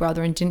appear on Big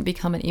Brother and didn't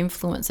become an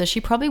influencer, she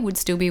probably would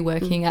still be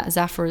working at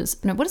Zafra's.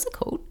 No, what is it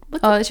called?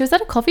 She was at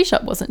a coffee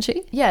shop, wasn't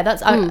she? Yeah,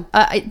 that's.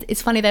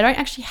 It's funny they don't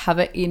actually have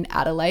it in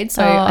Adelaide,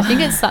 so I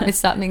think it's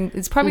something.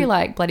 It's probably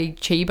like bloody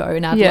Chibo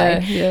in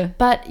Adelaide. Yeah.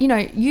 But you know,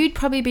 you'd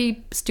probably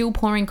be still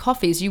pouring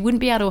coffees. You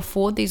wouldn't be able to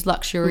afford these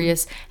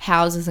luxurious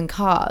houses and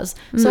cars.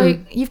 So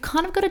you've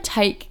kind of got to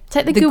take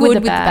the good with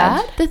the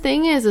bad. The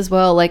thing is as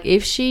well, like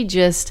if she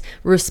just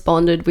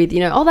responded with, you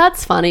know, oh,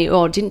 that's funny,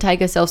 or didn't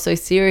take herself so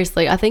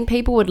seriously, I think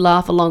people would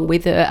laugh along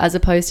with her as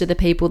opposed to the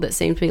people that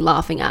seem to be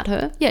laughing at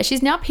her. Yeah,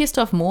 she's now pissed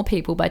off more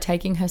people by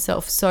taking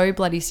herself so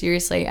bloody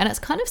seriously. And it's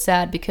kind of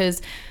sad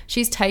because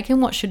she's taken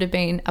what should have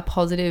been a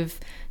positive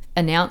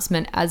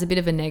announcement as a bit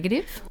of a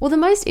negative. Well, the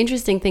most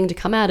interesting thing to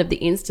come out of the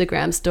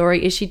Instagram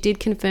story is she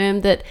did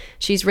confirm that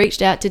she's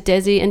reached out to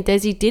Desi, and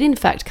Desi did in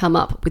fact come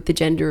up with the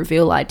gender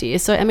reveal idea.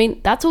 So, I mean,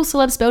 that's all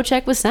Celeb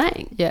Spellcheck was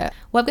saying. Yeah.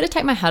 Well, I've got to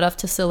take my hat off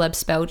to Celeb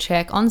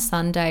Spellcheck. On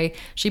Sunday,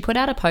 she put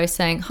out a post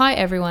saying, "Hi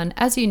everyone,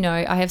 as you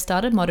know, I have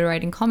started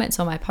moderating comments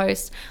on my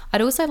posts.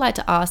 I'd also like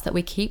to ask that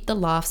we keep the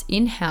laughs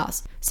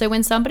in-house. So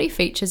when somebody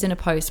features in a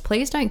post,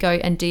 please don't go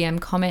and DM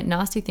comment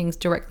nasty things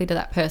directly to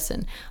that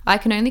person. I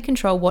can only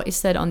control what is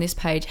said on this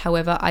page.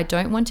 However, I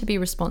don't want to be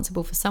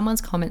responsible for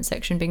someone's comment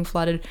section being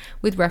flooded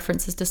with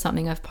references to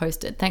something I've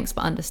posted. Thanks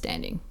for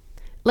understanding."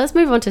 Let's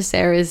move on to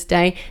Sarah's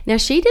day. Now,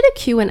 she did a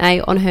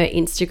Q&A on her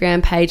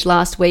Instagram page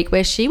last week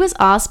where she was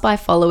asked by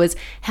followers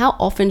how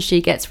often she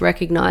gets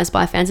recognized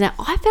by fans. Now,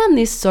 I found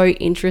this so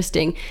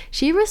interesting.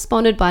 She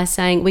responded by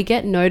saying, "We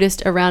get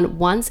noticed around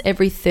once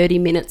every 30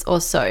 minutes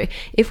or so.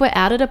 If we're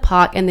out at a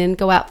park and then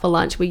go out for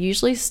lunch, we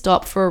usually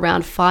stop for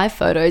around 5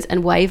 photos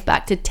and wave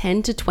back to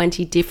 10 to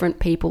 20 different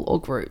people or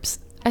groups."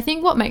 I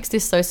think what makes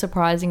this so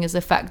surprising is the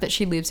fact that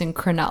she lives in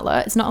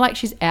Cronulla. It's not like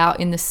she's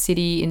out in the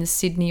city in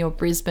Sydney or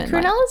Brisbane.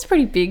 Cronulla's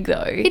pretty big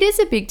though. It is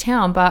a big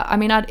town, but I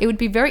mean, it would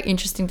be very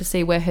interesting to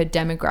see where her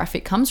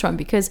demographic comes from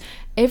because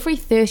every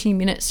 30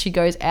 minutes she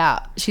goes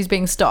out, she's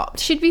being stopped.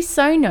 She'd be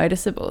so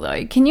noticeable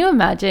though. Can you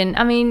imagine?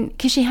 I mean,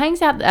 because she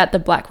hangs out at the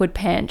Blackwood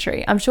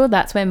Pantry. I'm sure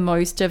that's where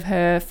most of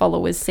her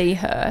followers see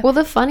her. Well,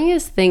 the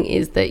funniest thing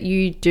is that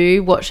you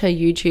do watch her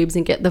YouTubes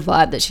and get the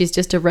vibe that she's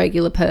just a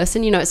regular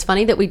person. You know, it's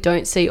funny that we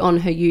don't see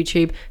on her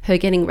YouTube her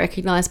getting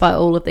recognized by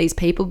all of these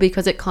people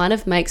because it kind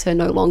of makes her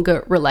no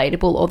longer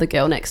relatable or the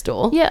girl next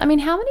door. Yeah, I mean,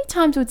 how many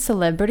times would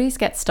celebrities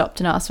get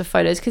stopped and asked for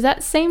photos? Because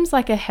that seems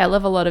like a hell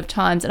of a lot of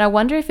times. And I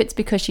wonder if it's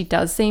because she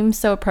does seem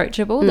so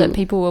approachable that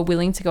people were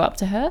willing to go up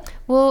to her.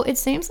 Well, it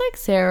seems like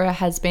Sarah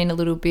has been a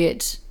little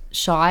bit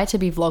shy to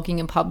be vlogging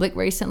in public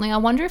recently. I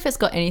wonder if it's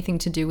got anything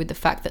to do with the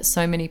fact that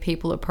so many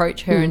people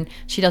approach her and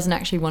she doesn't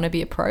actually want to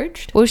be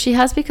approached. Well, she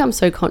has become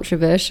so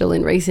controversial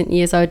in recent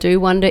years. I do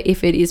wonder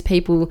if it is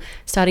people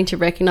starting to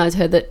recognize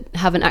her that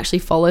haven't actually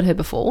followed her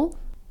before.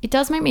 It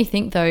does make me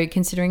think though,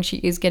 considering she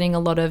is getting a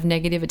lot of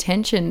negative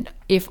attention,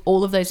 if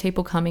all of those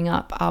people coming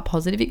up are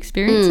positive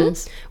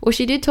experiences. Well,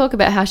 she did talk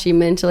about how she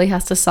mentally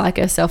has to psych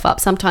herself up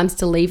sometimes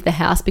to leave the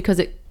house because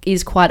it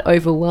is quite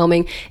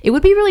overwhelming. It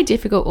would be really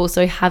difficult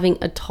also having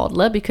a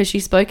toddler, because she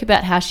spoke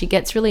about how she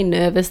gets really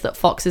nervous that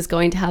Fox is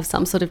going to have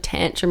some sort of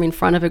tantrum in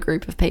front of a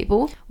group of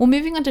people. Well,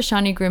 moving on to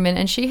Shani Grumman,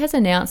 and she has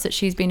announced that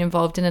she's been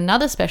involved in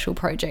another special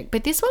project,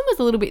 but this one was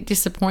a little bit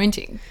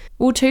disappointing.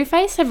 Well, Too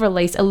Faced have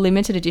released a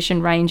limited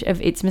edition range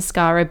of its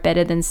mascara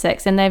Better Than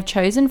Sex, and they've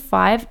chosen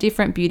 5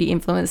 different beauty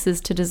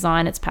influencers to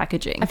design its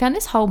packaging. I found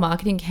this whole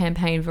marketing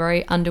campaign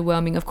very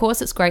underwhelming. Of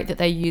course, it's great that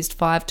they used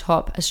 5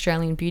 top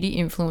Australian beauty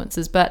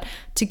influencers, but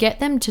to get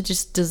them to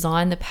just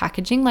design the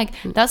packaging, like,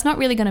 that's not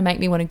really going to make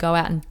me want to go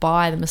out and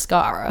buy the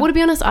mascara. Well, to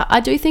be honest, I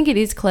do think it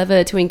is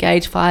clever to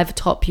engage 5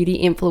 top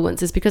beauty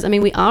influencers, because, I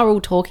mean, we are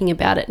all talking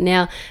about it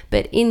now,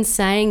 but in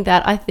saying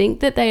that, I think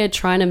that they are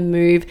trying to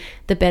move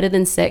the Better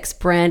Than Sex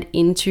brand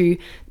into,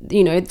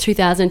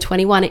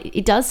 2021.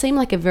 It does seem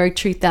like a very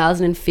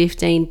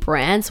 2015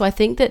 brand, so I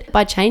think that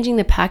by changing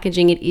the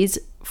packaging, it is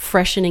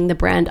freshening the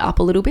brand up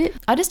a little bit.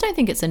 I just don't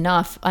think it's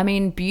enough. I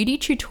mean, beauty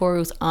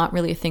tutorials aren't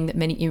really a thing that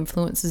many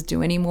influencers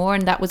do anymore,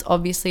 and that was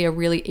obviously a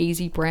really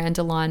easy brand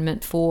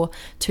alignment for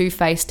Too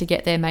Faced to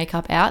get their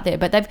makeup out there,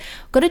 but they've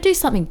got to do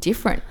something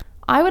different.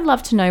 I would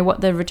love to know what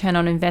the return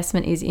on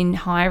investment is in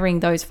hiring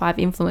those 5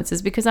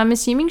 influencers, because I'm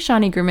assuming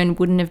Shani Grumman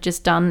wouldn't have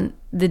just done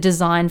the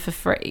design for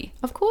free.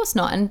 Of course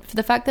not. And for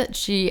the fact that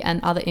she and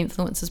other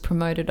influencers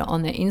promoted it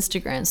on their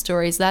Instagram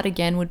stories, that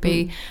again would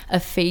be a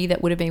fee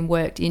that would have been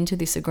worked into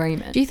this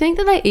agreement. Do you think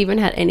that they even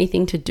had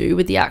anything to do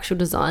with the actual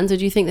designs, or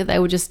do you think that they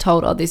were just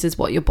told, oh, this is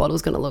what your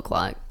bottle's going to look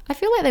like? I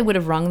feel like they would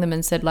have rung them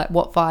and said, like,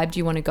 what vibe do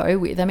you want to go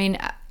with? I mean,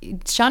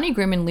 Shani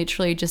Grumman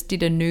literally just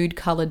did a nude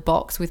coloured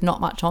box with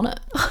not much on it.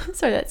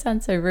 Sorry, that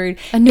sounds so rude.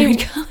 A nude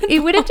coloured It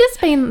would have just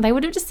been, they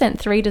would have just sent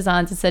 3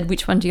 designs and said,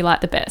 which one do you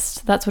like the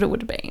best? That's what it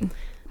would have been.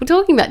 We're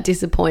talking about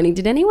disappointing.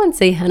 Did anyone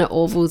see Hannah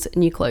Orville's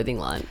new clothing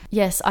line?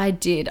 Yes, I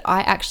did.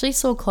 I actually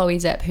saw Chloe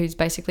Zepp, who's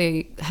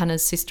basically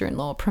Hannah's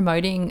sister-in-law,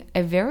 promoting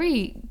a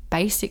very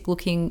basic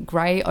looking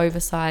grey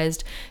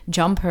oversized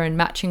jumper and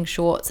matching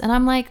shorts, and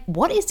I'm like,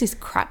 what is this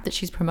crap that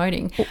she's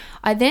promoting?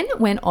 I then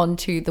went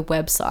onto the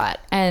website,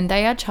 and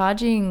they are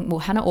charging, well,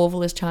 Hannah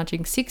Orville is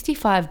charging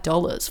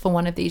 $65 for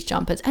one of these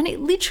jumpers, and it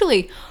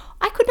literally,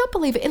 I could not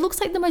believe it. It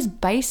looks like the most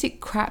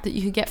basic crap that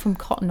you could get from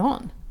Cotton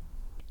On.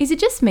 Is it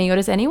just me, or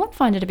does anyone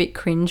find it a bit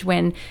cringe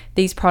when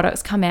these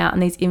products come out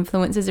and these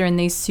influencers are in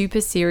these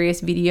super serious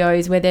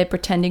videos where they're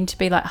pretending to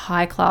be like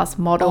high-class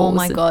models? Oh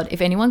my God.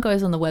 If anyone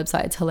goes on the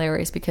website, it's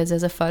hilarious, because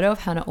there's a photo of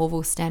Hannah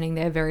Orville standing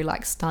there very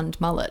like stunned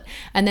mullet.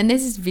 And then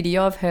there's this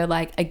video of her,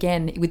 like,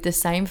 again, with the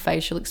same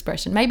facial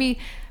expression. Maybe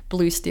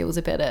Blue Steel's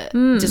a better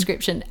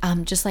description,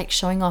 just like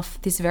showing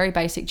off this very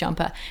basic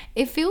jumper.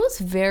 It feels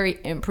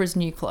very Emperor's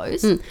New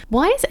Clothes.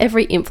 Why is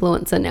every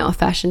influencer now a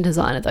fashion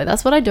designer though?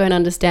 That's what I don't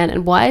understand.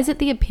 And why is it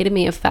the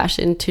epitome of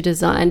fashion to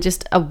design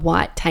just a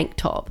white tank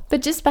top?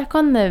 But just back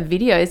on the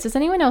videos, does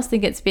anyone else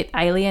think it's a bit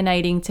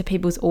alienating to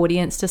people's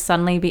audience to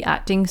suddenly be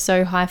acting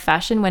so high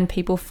fashion when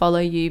people follow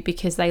you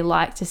because they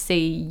like to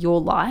see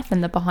your life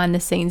and the behind the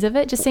scenes of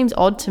it? It just seems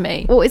odd to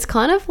me. Well, it's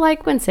kind of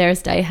like when Sarah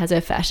Day has her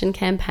fashion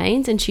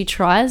campaigns and she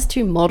tries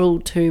to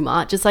model too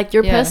much. It's like,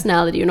 you're a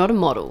personality, you're not a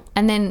model.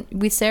 And then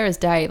with Sarah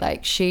Day,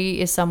 like,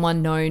 she is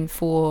someone known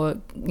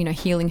for,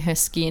 healing her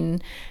skin,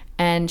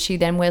 and she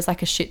then wears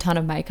like a shit ton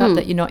of makeup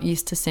that you're not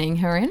used to seeing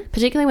her in.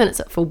 Particularly when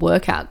it's for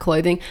workout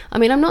clothing. I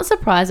mean, I'm not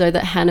surprised though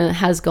that Hannah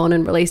has gone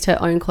and released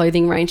her own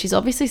clothing range. She's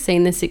obviously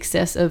seen the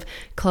success of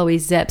Chloe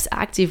Zepp's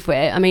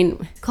activewear. I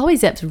mean, Chloe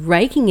Zepp's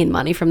raking in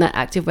money from that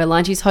activewear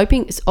line. She's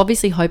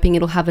obviously hoping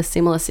it'll have a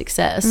similar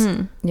success.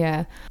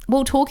 Yeah.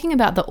 Well, talking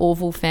about the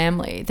Orville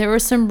family, there are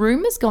some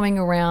rumours going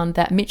around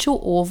that Mitchell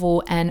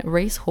Orville and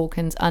Reese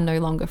Hawkins are no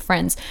longer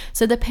friends.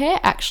 So the pair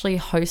actually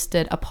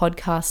hosted a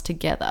podcast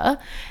together,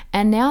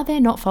 and now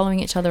they're not following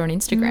each other on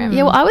Instagram.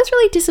 Yeah, well, I was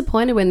really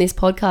disappointed when this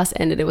podcast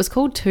ended. It was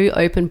called Two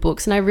Open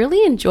Books, and I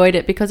really enjoyed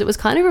it because it was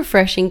kind of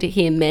refreshing to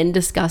hear men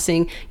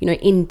discussing,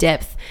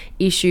 in-depth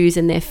issues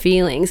and their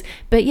feelings.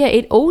 But yeah,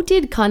 it all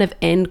did kind of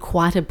end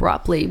quite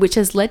abruptly, which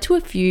has led to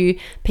a few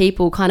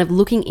people kind of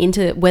looking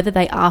into whether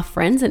they are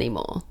friends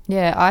anymore.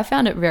 Yeah, I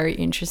found it very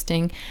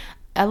interesting.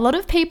 A lot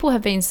of people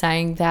have been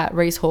saying that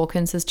Reese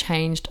Hawkins has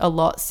changed a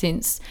lot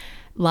since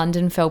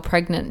London fell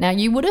pregnant. Now,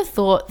 you would have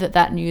thought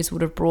that news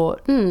would have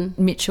brought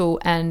Mitchell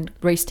and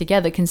Reese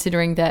together,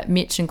 considering that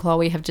Mitch and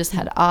Chloe have just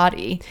had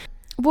Artie.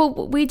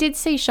 Well, we did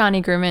see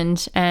Shani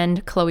Grumman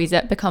and Chloe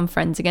Zepp become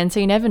friends again, so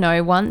you never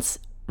know. Once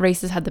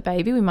Reese has had the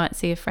baby, we might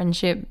see the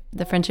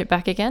friendship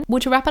back again. Well,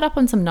 to wrap it up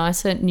on some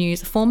nicer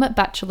news, former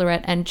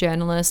Bachelorette and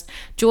journalist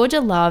Georgia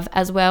Love,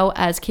 as well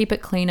as Keep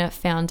It Cleaner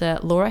founder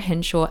Laura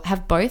Henshaw,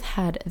 have both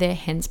had their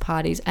hens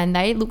parties, and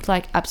they looked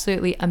like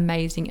absolutely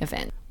amazing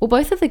events. Well,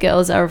 both of the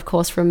girls are, of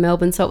course, from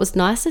Melbourne, so it was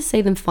nice to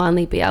see them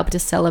finally be able to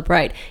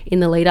celebrate in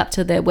the lead up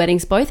to their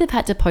weddings. Both have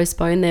had to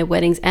postpone their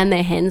weddings and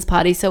their hens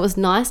parties, so it was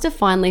nice to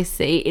finally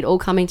see it all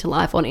coming to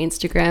life on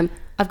Instagram.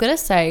 I've got to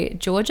say,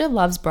 Georgia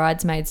Love's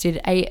bridesmaids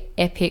did an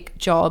epic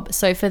job.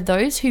 So for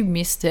those who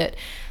missed it,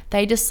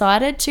 they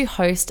decided to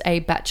host a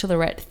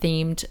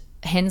Bachelorette-themed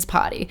hen's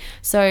party.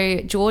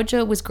 So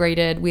Georgia was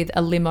greeted with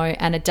a limo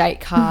and a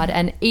date card,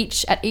 and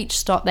at each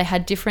stop they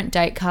had different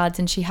date cards,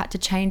 and she had to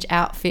change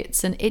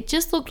outfits, and it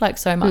just looked like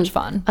so much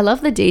fun. I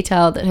love the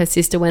detail that her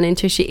sister went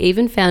into. She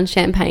even found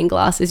champagne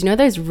glasses, you know,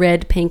 those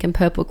red, pink and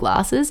purple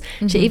glasses.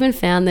 She even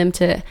found them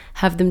to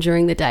have them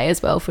during the day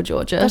as well for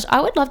Georgia. Gosh,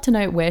 I would love to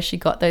know where she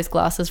got those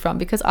glasses from,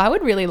 because I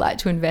would really like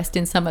to invest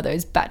in some of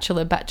those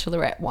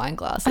bachelorette wine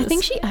glasses. I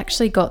think she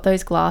actually got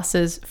those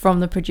glasses from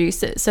the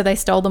producers, so they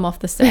stole them off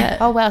the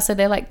set. Oh wow, so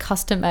they're like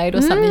custom made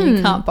or something.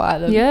 You can't buy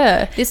them.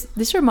 Yeah.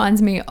 This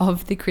reminds me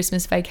of the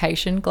Christmas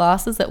vacation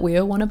glasses that we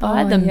all want to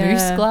buy,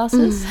 moose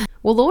glasses.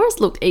 Well, Laura's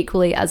looked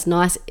equally as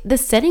nice. The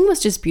setting was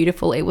just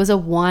beautiful. It was a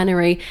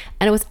winery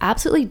and it was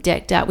absolutely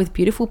decked out with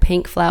beautiful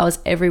pink flowers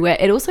everywhere.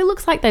 It also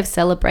looks like they've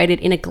celebrated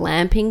in a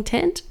glamping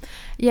tent.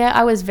 Yeah,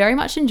 I was very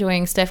much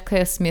enjoying Steph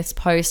Claire Smith's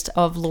post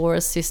of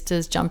Laura's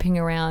sisters jumping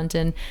around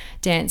and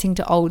dancing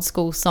to old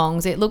school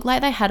songs. It looked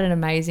like they had an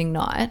amazing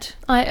night.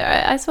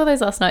 I saw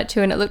those last night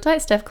too, and it looked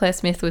like Steph Claire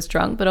Smith was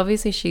drunk, but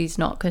obviously she's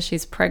not because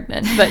she's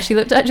pregnant, but she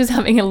looked like she was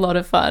having a lot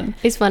of fun.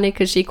 It's funny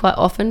because she quite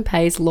often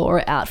pays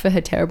Laura out for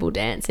her terrible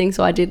dancing,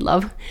 so I did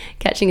love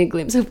catching a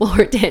glimpse of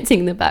Laura dancing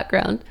in the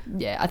background.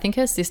 Yeah, I think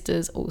her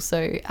sisters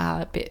also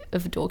are a bit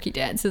of dorky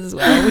dancers as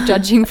well,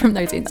 judging from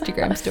those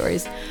Instagram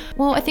stories.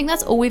 Well, I think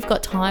that's all we've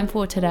got time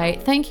for today.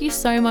 Thank you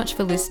so much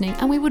for listening,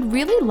 and we would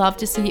really love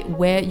to see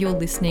where you're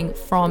listening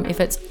from, if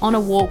it's on a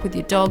walk with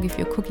your dog, if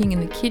you're cooking in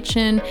the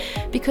kitchen,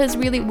 because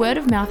really word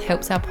of mouth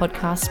helps our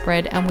podcast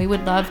spread, and we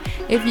would love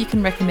if you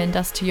can recommend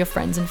us to your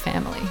friends and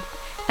family.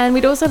 And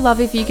we'd also love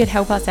if you could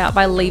help us out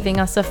by leaving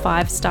us a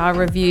 5-star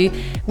review.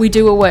 We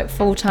do work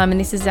full time and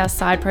this is our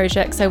side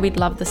project, so we'd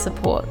love the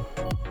support.